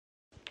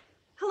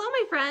Hello,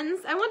 my friends.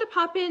 I want to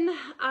pop in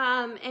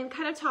and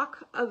kind of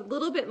talk a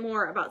little bit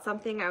more about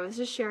something I was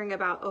just sharing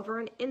about over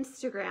on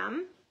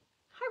Instagram.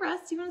 Hi,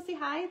 Russ. Do you want to say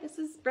hi? This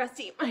is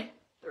Rusty, my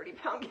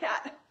 30-pound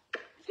cat.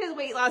 His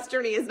weight loss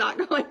journey is not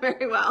going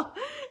very well.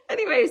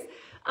 Anyways,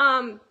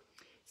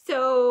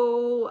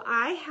 so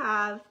I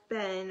have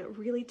been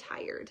really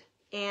tired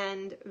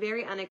and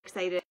very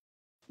unexcited,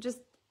 just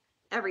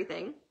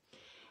everything.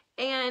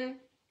 And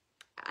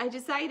I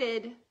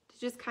decided to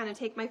just kind of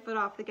take my foot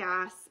off the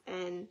gas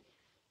and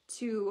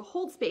to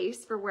hold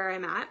space for where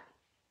I'm at.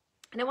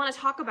 And I want to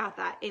talk about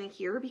that in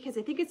here because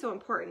I think it's so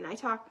important. I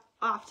talk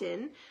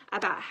often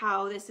about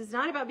how this is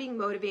not about being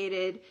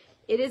motivated.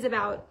 It is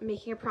about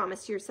making a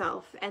promise to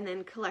yourself and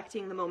then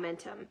collecting the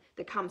momentum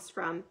that comes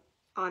from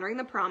honoring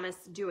the promise,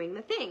 doing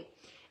the thing.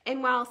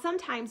 And while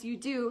sometimes you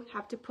do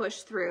have to push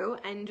through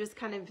and just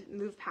kind of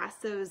move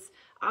past those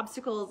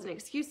obstacles and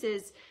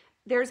excuses,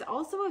 there's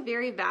also a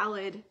very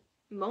valid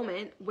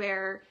moment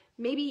where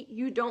maybe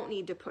you don't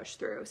need to push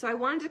through. So I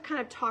wanted to kind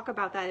of talk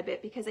about that a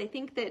bit because I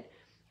think that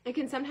it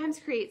can sometimes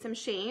create some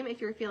shame if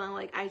you're feeling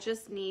like I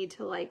just need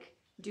to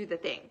do the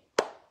thing.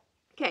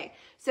 Okay,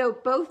 so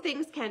both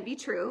things can be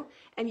true,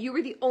 and you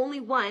were the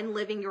only one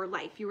living your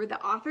life. You were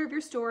the author of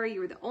your story. You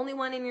were the only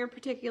one in your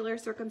particular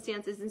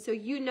circumstances, and so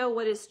you know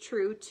what is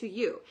true to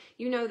you.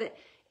 You know that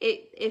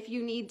if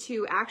you need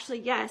to actually,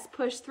 yes,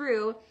 push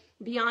through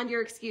beyond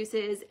your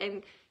excuses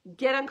and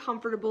get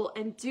uncomfortable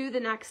and do the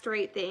next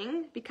right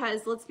thing,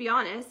 because let's be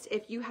honest,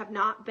 if you have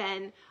not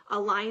been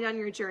aligned on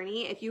your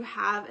journey, if you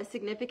have a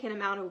significant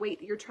amount of weight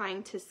that you're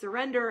trying to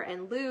surrender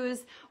and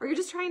lose, or you're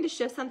just trying to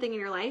shift something in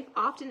your life,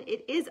 often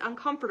it is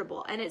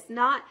uncomfortable, and it's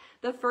not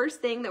the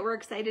first thing that we're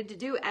excited to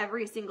do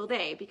every single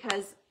day,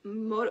 because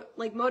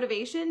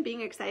motivation,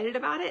 being excited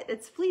about it,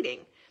 it's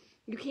fleeting.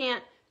 You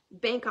can't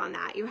bank on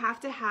that. You have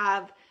to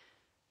have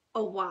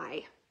a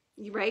why.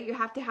 Right? You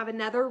have to have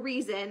another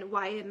reason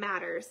why it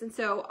matters. And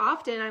so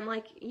often I'm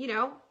like,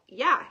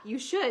 yeah, you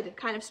should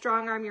kind of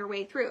strong arm your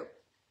way through.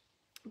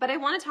 But I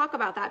want to talk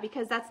about that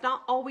because that's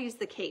not always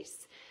the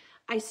case.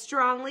 I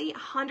strongly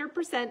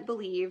 100%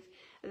 believe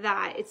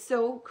that it's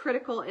so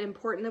critical and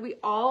important that we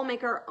all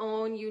make our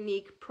own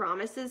unique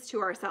promises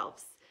to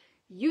ourselves.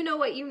 You know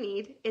what you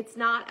need. It's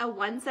not a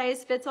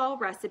one-size-fits-all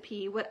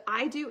recipe. What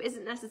I do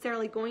isn't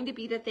necessarily going to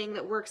be the thing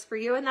that works for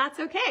you, and that's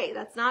okay.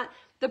 That's not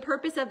the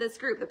purpose of this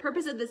group. The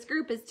purpose of this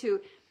group is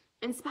to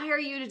inspire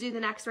you to do the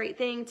next right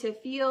thing, to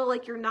feel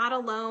like you're not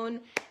alone,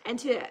 and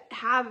to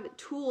have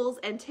tools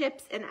and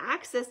tips and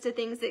access to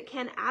things that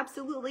can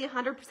absolutely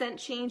 100%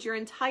 change your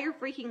entire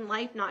freaking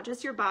life, not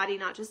just your body,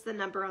 not just the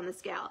number on the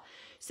scale.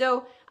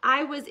 So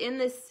I was in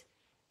this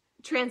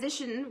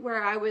transition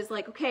where I was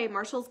like, okay,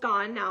 Marshall's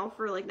gone now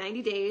for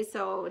 90 days.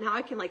 So now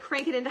I can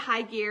crank it into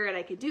high gear and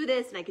I can do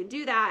this and I can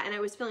do that. And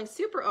I was feeling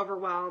super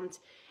overwhelmed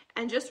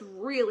and just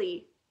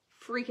really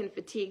freaking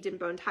fatigued and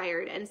bone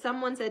tired. And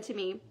someone said to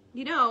me,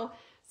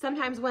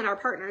 sometimes when our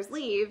partners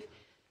leave,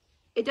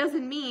 it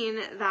doesn't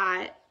mean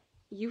that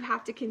you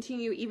have to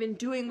continue even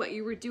doing what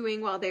you were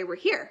doing while they were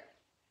here.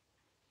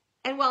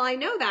 And while I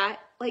know that,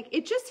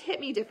 it just hit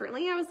me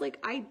differently. I was like,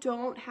 I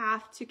don't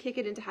have to kick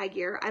it into high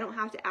gear. I don't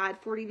have to add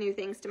 40 new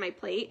things to my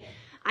plate.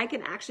 I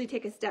can actually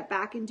take a step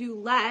back and do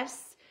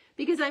less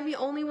because I'm the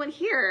only one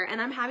here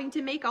and I'm having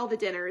to make all the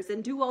dinners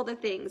and do all the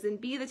things and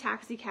be the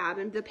taxi cab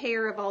and the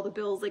payer of all the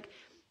bills,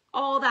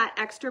 all that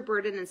extra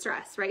burden and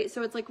stress, right?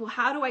 So it's well,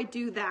 how do I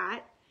do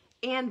that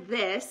and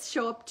this,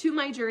 show up to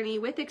my journey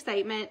with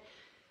excitement?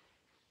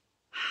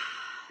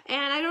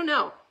 And I don't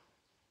know.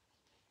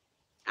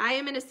 I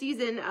am in a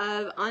season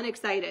of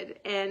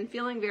unexcited and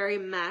feeling very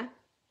meh.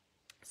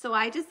 So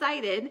I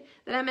decided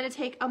that I'm going to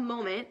take a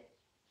moment,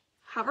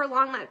 however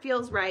long that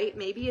feels right.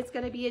 Maybe it's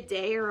going to be a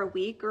day or a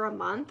week or a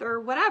month or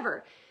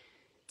whatever,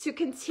 to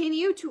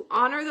continue to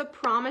honor the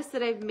promise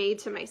that I've made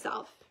to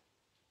myself,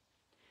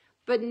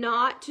 but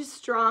not to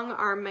strong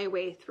arm my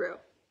way through.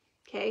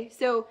 Okay.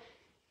 So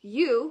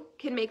you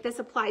can make this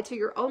apply to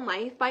your own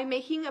life by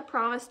making a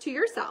promise to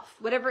yourself,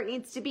 whatever it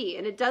needs to be.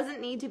 And it doesn't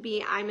need to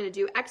be, I'm going to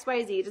do X,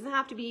 Y, Z. It doesn't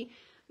have to be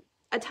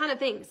a ton of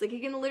things. It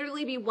can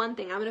literally be one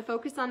thing. I'm going to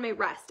focus on my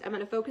rest. I'm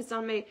going to focus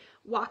on my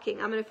walking.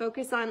 I'm going to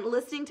focus on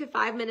listening to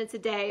 5 minutes a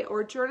day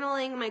or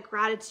journaling my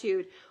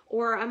gratitude,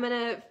 or I'm going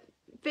to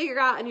figure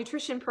out a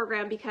nutrition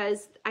program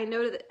because I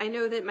know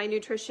that my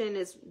nutrition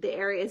is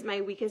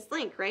my weakest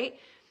link, right?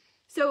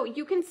 So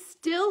you can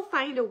still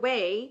find a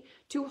way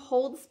to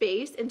hold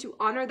space and to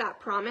honor that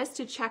promise,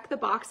 to check the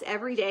box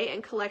every day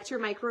and collect your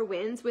micro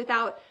wins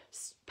without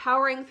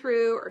powering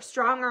through or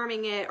strong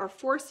arming it or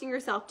forcing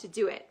yourself to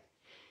do it.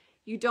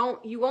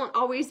 You won't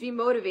always be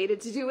motivated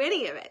to do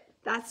any of it.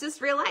 That's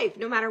just real life,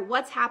 no matter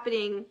what's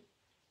happening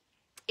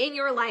in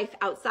your life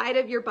outside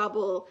of your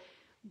bubble.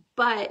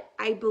 But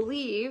I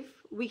believe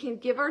we can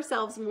give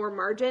ourselves more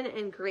margin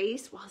and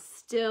grace while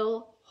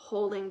still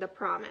holding the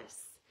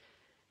promise.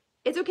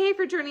 It's okay if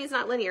your journey is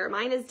not linear.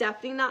 Mine is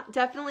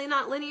definitely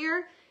not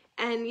linear.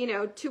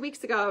 And 2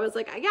 weeks ago, I was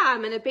like, yeah, I'm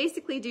going to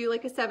basically do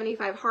a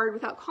 75 hard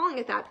without calling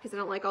it that because I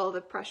don't like all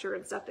the pressure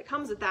and stuff that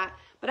comes with that.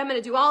 But I'm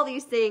going to do all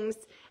these things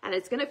and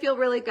it's gonna feel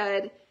really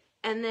good.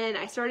 And then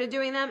I started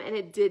doing them and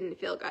it didn't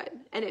feel good.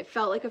 And it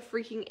felt like a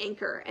freaking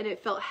anchor and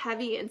it felt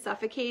heavy and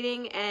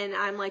suffocating. And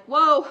I'm like,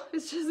 whoa,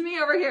 it's just me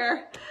over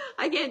here.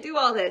 I can't do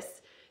all this.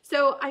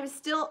 So I'm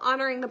still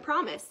honoring the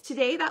promise.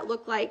 Today that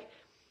looked like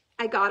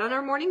I got on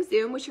our morning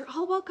Zoom, which you're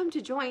all welcome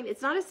to join.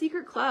 It's not a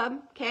secret club,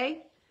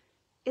 okay?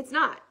 It's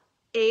not.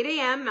 8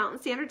 a.m. Mountain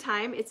Standard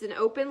Time. It's an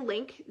open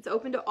link. It's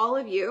open to all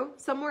of you.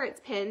 Somewhere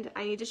it's pinned.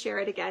 I need to share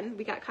it again.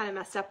 We got kind of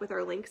messed up with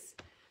our links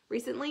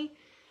recently.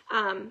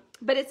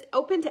 But it's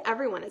open to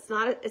everyone.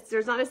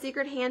 There's not a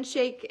secret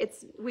handshake.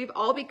 We've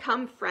all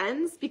become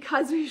friends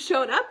because we've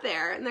shown up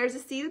there, and there's a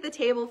seat at the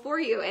table for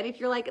you. And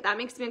if you're like, that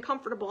makes me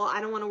uncomfortable, I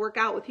don't want to work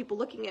out with people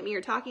looking at me or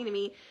talking to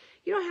me,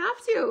 you don't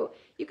have to.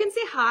 You can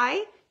say hi.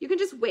 You can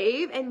just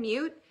wave and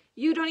mute.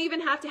 You don't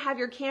even have to have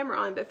your camera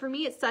on. But for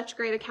me, it's such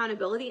great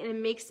accountability and it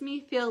makes me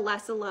feel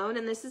less alone.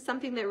 And this is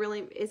something that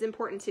really is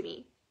important to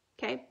me.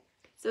 Okay.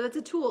 So it's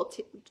a tool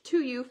to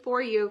you,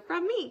 for you,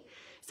 from me.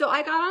 So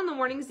I got on the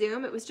morning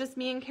Zoom. It was just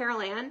me and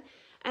Carol Ann,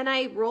 and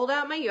I rolled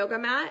out my yoga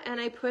mat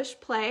and I pushed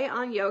play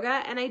on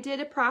yoga, and I did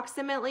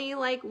approximately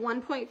like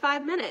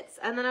 1.5 minutes.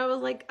 And then I was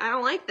like, I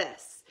don't like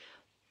this,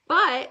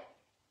 but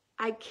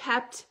I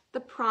kept the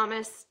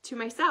promise to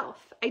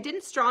myself. I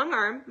didn't strong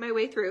arm my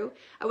way through.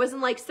 I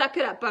wasn't like, suck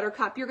it up,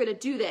 Buttercup, you're going to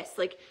do this.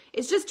 Like,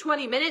 it's just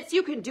 20 minutes.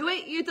 You can do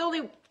it. It's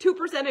only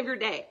 2% of your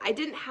day. I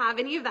didn't have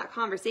any of that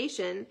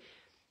conversation.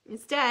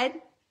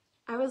 Instead,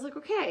 I was like,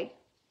 okay,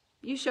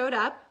 you showed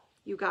up.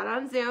 You got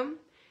on Zoom,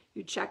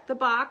 you checked the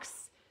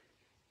box.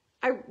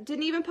 I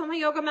didn't even put my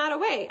yoga mat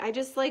away. I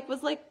just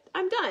was like,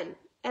 I'm done.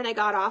 And I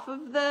got off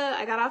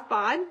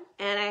BOD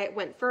and I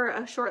went for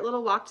a short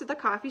little walk to the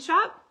coffee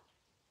shop,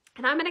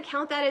 and I'm going to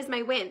count that as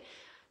my win.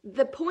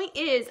 The point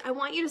is, I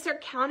want you to start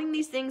counting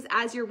these things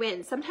as your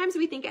wins. Sometimes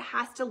we think it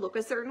has to look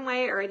a certain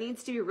way, or it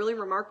needs to be really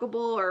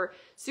remarkable or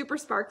super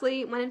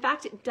sparkly, when in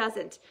fact it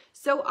doesn't.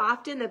 So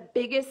often the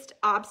biggest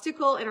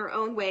obstacle in our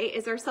own way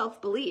is our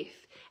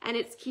self-belief. And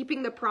it's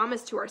keeping the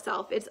promise to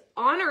ourselves. It's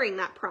honoring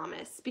that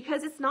promise,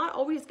 because it's not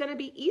always going to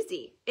be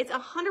easy. It's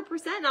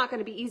 100% not going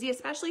to be easy,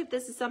 especially if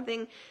this is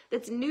something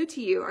that's new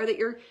to you or that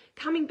you're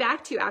coming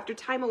back to after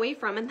time away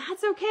from. And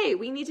that's okay.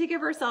 We need to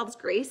give ourselves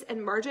grace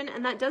and margin.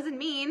 And that doesn't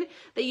mean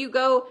that you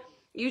go,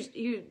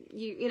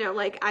 you know,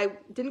 like I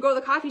didn't go to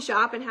the coffee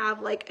shop and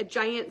have like a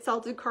giant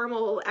salted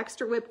caramel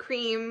extra whipped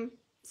cream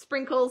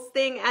sprinkles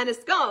thing and a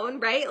scone,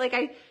 right?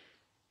 Like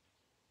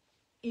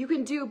you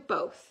can do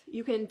both.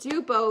 You can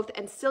do both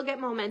and still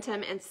get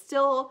momentum and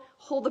still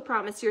hold the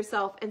promise to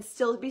yourself and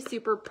still be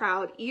super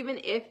proud, even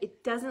if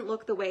it doesn't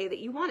look the way that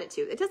you want it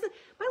to. Things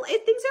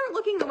aren't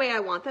looking the way I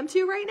want them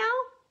to right now.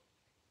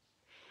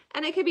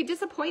 And I could be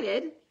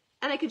disappointed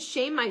and I could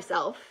shame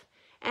myself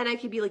and I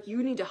could be like,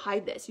 you need to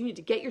hide this. You need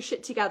to get your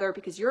shit together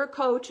because you're a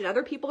coach and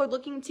other people are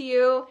looking to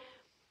you.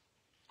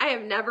 I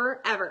have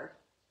never, ever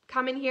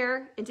come in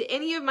here into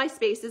any of my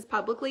spaces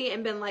publicly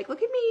and been like,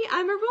 look at me,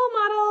 I'm a role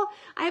model.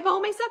 I have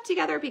all my stuff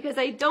together, because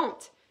I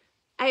don't.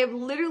 I have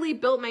literally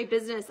built my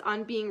business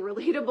on being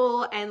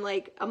relatable and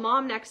like a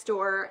mom next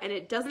door, and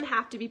it doesn't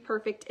have to be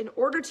perfect in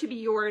order to be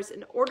yours,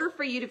 in order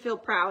for you to feel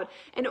proud,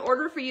 in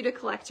order for you to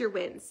collect your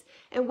wins.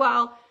 And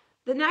while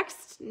the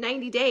next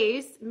 90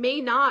 days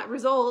may not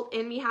result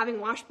in me having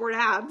washboard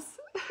abs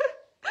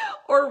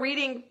or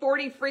reading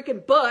 40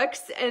 freaking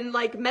books and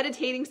like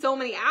meditating so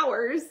many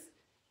hours,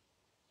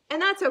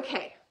 and that's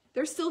okay.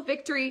 There's still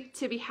victory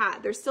to be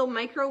had. There's still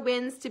micro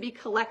wins to be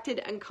collected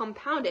and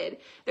compounded.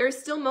 There's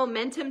still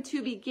momentum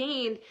to be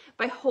gained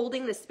by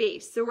holding the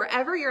space. So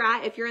wherever you're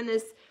at, if you're in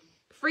this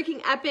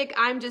freaking epic,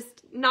 I'm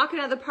just knocking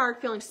out of the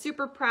park, feeling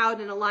super proud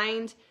and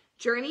aligned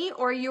journey,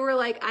 or you were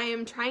like, I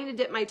am trying to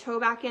dip my toe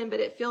back in, but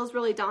it feels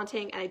really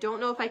daunting and I don't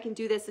know if I can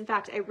do this. In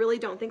fact, I really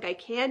don't think I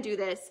can do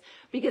this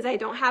because I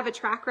don't have a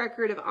track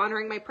record of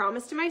honoring my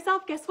promise to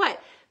myself. Guess what?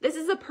 This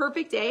is a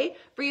perfect day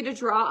for you to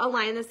draw a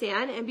line in the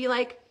sand and be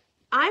like,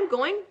 I'm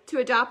going to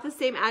adopt the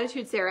same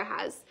attitude Sarah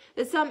has.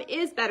 The sum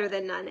is better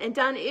than none and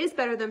done is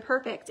better than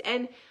perfect.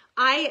 And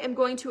I am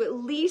going to at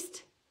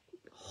least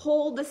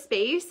hold the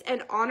space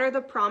and honor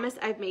the promise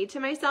I've made to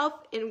myself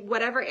in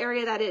whatever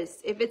area that is.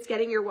 If it's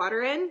getting your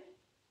water in,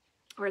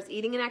 or it's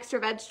eating an extra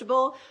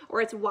vegetable,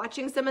 or it's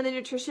watching some of the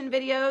nutrition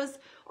videos,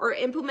 or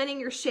implementing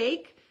your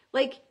shake,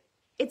 like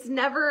it's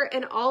never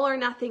an all or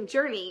nothing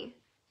journey.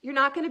 You're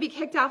not going to be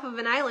kicked off of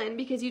an island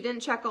because you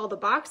didn't check all the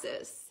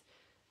boxes.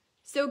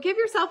 So give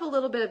yourself a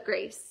little bit of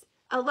grace.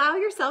 Allow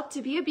yourself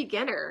to be a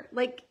beginner.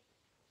 Like,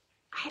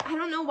 I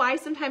don't know why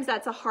sometimes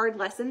that's a hard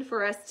lesson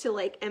for us to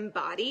like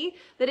embody,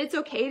 that it's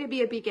okay to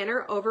be a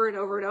beginner over and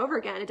over and over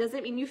again. It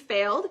doesn't mean you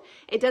failed.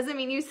 It doesn't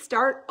mean you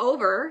start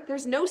over.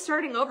 There's no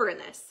starting over in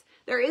this.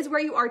 There is where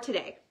you are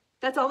today.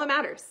 That's all that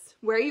matters,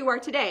 where you are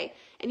today.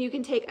 And you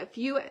can take a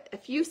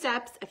few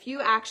steps, a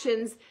few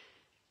actions,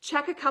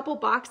 check a couple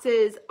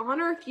boxes,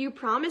 honor a few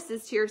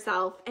promises to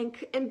yourself,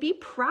 and be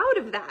proud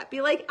of that.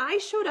 Be like, I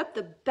showed up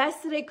the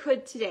best that I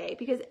could today,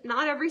 because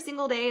not every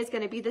single day is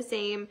going to be the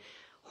same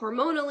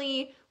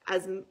hormonally,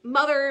 as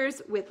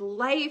mothers, with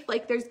life.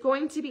 Like, there's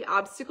going to be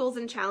obstacles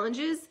and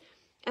challenges,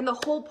 And the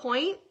whole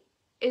point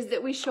is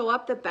that we show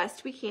up the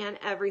best we can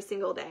every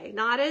single day,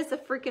 not as a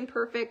freaking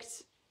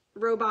perfect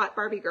robot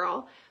Barbie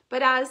girl,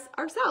 but as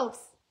ourselves,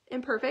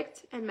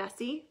 imperfect and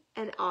messy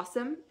and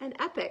awesome and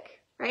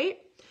epic, right?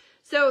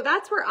 So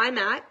that's where I'm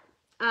at.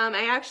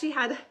 I actually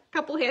had a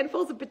couple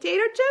handfuls of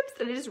potato chips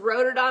and I just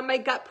wrote it on my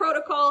gut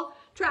protocol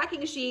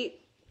tracking sheet.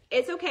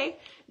 It's okay.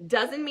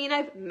 Doesn't mean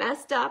I've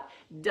messed up.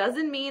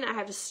 Doesn't mean I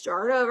have to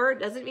start over.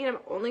 Doesn't mean I'm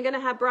only going to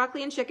have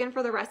broccoli and chicken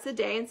for the rest of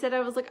the day. Instead, I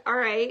was like, all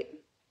right,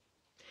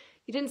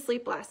 you didn't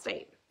sleep last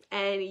night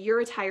and you're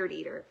a tired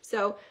eater.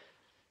 So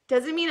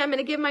doesn't mean I'm going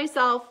to give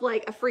myself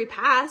like a free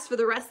pass for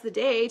the rest of the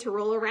day to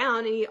roll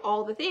around and eat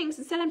all the things.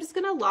 Instead, I'm just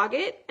going to log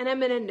it and I'm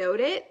going to note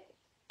it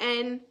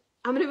and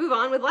I'm going to move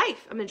on with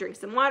life. I'm going to drink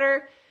some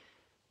water.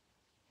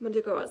 I'm going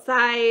to go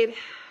outside,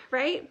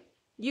 right?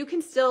 You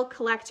can still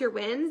collect your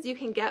wins. You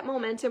can get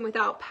momentum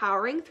without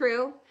powering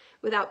through,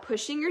 without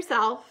pushing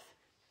yourself.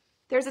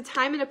 There's a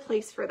time and a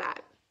place for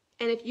that.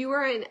 And if you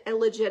are in a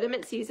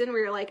legitimate season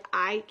where you're like,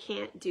 I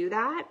can't do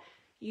that,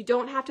 you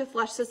don't have to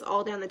flush this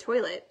all down the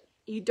toilet.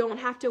 You don't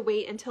have to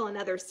wait until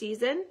another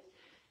season.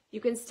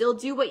 You can still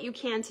do what you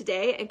can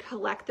today and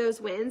collect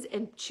those wins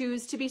and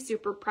choose to be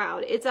super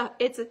proud. It's a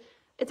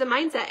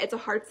mindset. It's a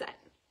heart set.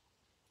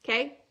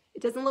 Okay?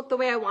 It doesn't look the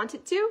way I want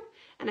it to,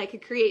 and I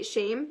could create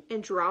shame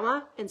and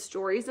drama and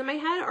stories in my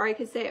head, or I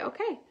could say,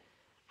 okay,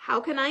 how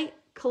can I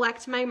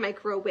collect my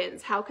micro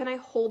wins? How can I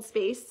hold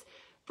space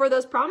for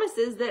those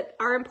promises that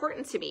are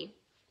important to me?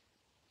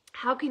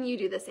 How can you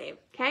do the same?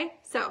 Okay?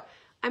 So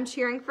I'm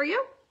cheering for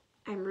you.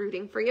 I'm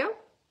rooting for you.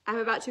 I'm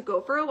about to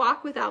go for a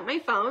walk without my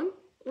phone.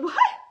 What?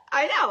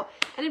 I know.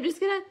 And I'm just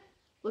going to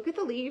look at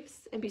the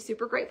leaves and be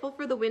super grateful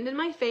for the wind in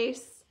my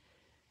face.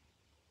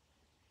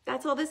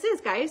 That's all this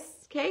is, guys.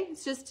 Okay?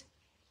 It's just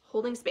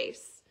holding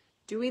space,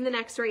 doing the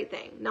next right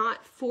thing,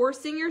 not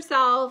forcing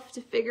yourself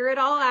to figure it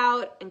all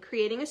out and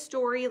creating a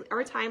story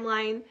or a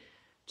timeline,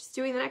 just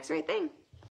doing the next right thing.